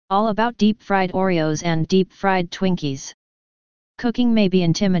All about deep-fried Oreos and deep-fried Twinkies. Cooking may be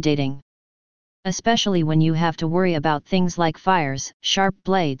intimidating, especially when you have to worry about things like fires, sharp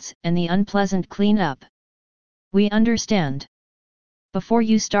blades, and the unpleasant cleanup. We understand. Before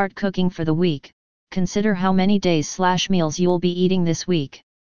you start cooking for the week, consider how many days/meals you'll be eating this week.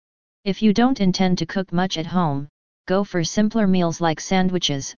 If you don't intend to cook much at home, go for simpler meals like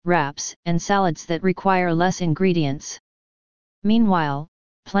sandwiches, wraps, and salads that require less ingredients. Meanwhile,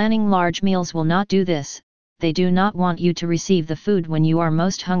 planning large meals will not do this. They do not want you to receive the food when you are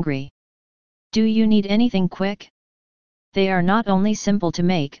most hungry. Do you need anything quick? They are not only simple to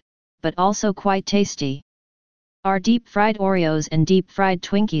make, but also quite tasty. Our deep-fried Oreos and deep-fried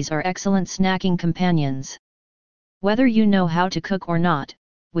Twinkies are excellent snacking companions. Whether you know how to cook or not,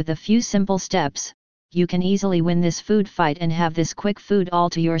 with a few simple steps, you can easily win this food fight and have this quick food all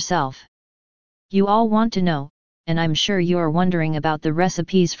to yourself. You all want to know, and I'm sure you're wondering about the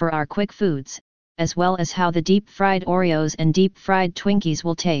recipes for our quick foods, as well as how the deep-fried Oreos and deep-fried Twinkies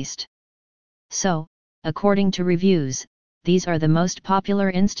will taste. So, according to reviews, these are the most popular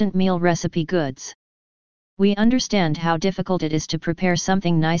instant meal recipe goods. We understand how difficult it is to prepare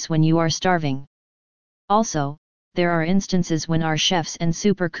something nice when you are starving. Also, there are instances when our chefs and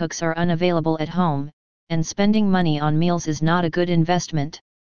super cooks are unavailable at home, and spending money on meals is not a good investment.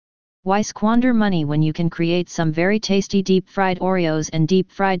 Why squander money when you can create some very tasty deep-fried Oreos and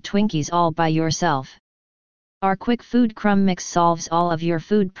deep-fried Twinkies all by yourself? Our quick food crumb mix solves all of your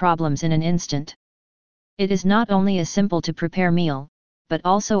food problems in an instant. It is not only a simple to prepare meal, but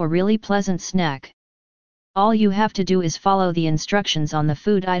also a really pleasant snack. All you have to do is follow the instructions on the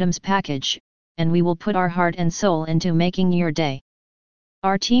food items package, and we will put our heart and soul into making your day.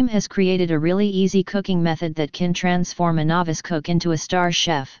 Our team has created a really easy cooking method that can transform a novice cook into a star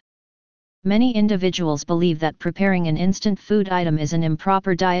chef. Many individuals believe that preparing an instant food item is an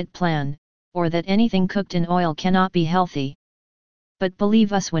improper diet plan, or that anything cooked in oil cannot be healthy. But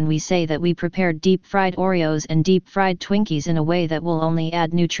believe us when we say that we prepared deep-fried Oreos and deep-fried Twinkies in a way that will only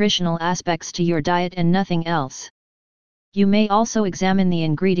add nutritional aspects to your diet and nothing else. You may also examine the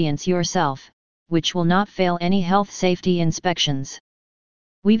ingredients yourself, which will not fail any health safety inspections.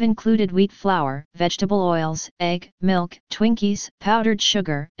 We've included wheat flour, vegetable oils, egg, milk, Twinkies, powdered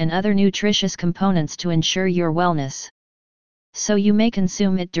sugar, and other nutritious components to ensure your wellness. So you may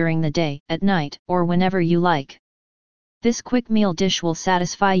consume it during the day, at night, or whenever you like. This quick meal dish will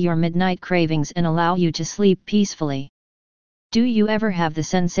satisfy your midnight cravings and allow you to sleep peacefully. Do you ever have the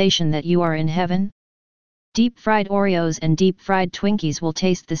sensation that you are in heaven? Deep-fried Oreos and deep-fried Twinkies will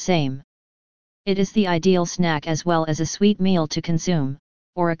taste the same. It is the ideal snack as well as a sweet meal to consume,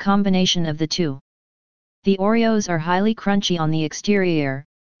 or a combination of the two. The Oreos are highly crunchy on the exterior,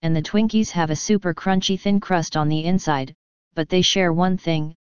 and the Twinkies have a super crunchy thin crust on the inside, but they share one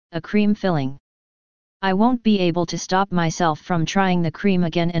thing, a cream filling. I won't be able to stop myself from trying the cream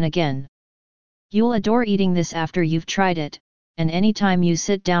again and again. You'll adore eating this after you've tried it, and anytime you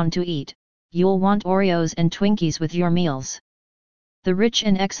sit down to eat, you'll want Oreos and Twinkies with your meals. The rich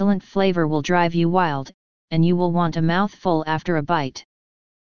and excellent flavor will drive you wild, and you will want a mouthful after a bite.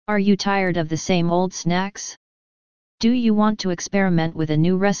 Are you tired of the same old snacks? Do you want to experiment with a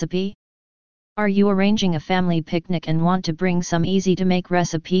new recipe? Are you arranging a family picnic and want to bring some easy-to-make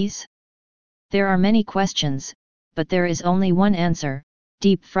recipes? There are many questions, but there is only one answer: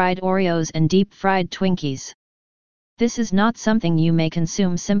 deep-fried Oreos and deep-fried Twinkies. This is not something you may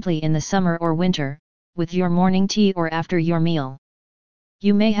consume simply in the summer or winter, with your morning tea or after your meal.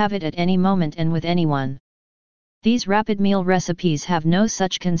 You may have it at any moment and with anyone. These rapid meal recipes have no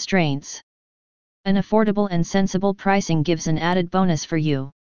such constraints. An affordable and sensible pricing gives an added bonus for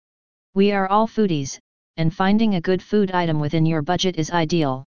you. We are all foodies, and finding a good food item within your budget is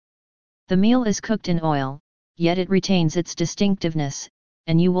ideal. The meal is cooked in oil, yet it retains its distinctiveness,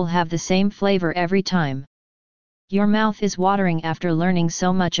 and you will have the same flavor every time. Your mouth is watering after learning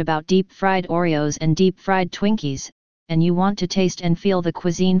so much about deep-fried Oreos and deep-fried Twinkies, and you want to taste and feel the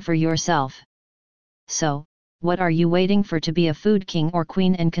cuisine for yourself. So, what are you waiting for to be a food king or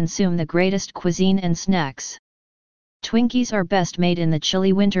queen and consume the greatest cuisine and snacks? Twinkies are best made in the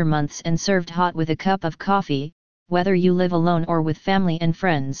chilly winter months and served hot with a cup of coffee, whether you live alone or with family and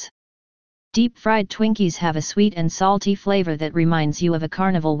friends. Deep-fried Twinkies have a sweet and salty flavor that reminds you of a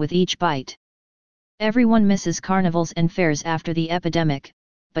carnival with each bite. Everyone misses carnivals and fairs after the epidemic,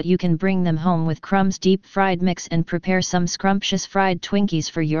 but you can bring them home with Crumb's deep-fried mix and prepare some scrumptious fried Twinkies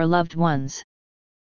for your loved ones.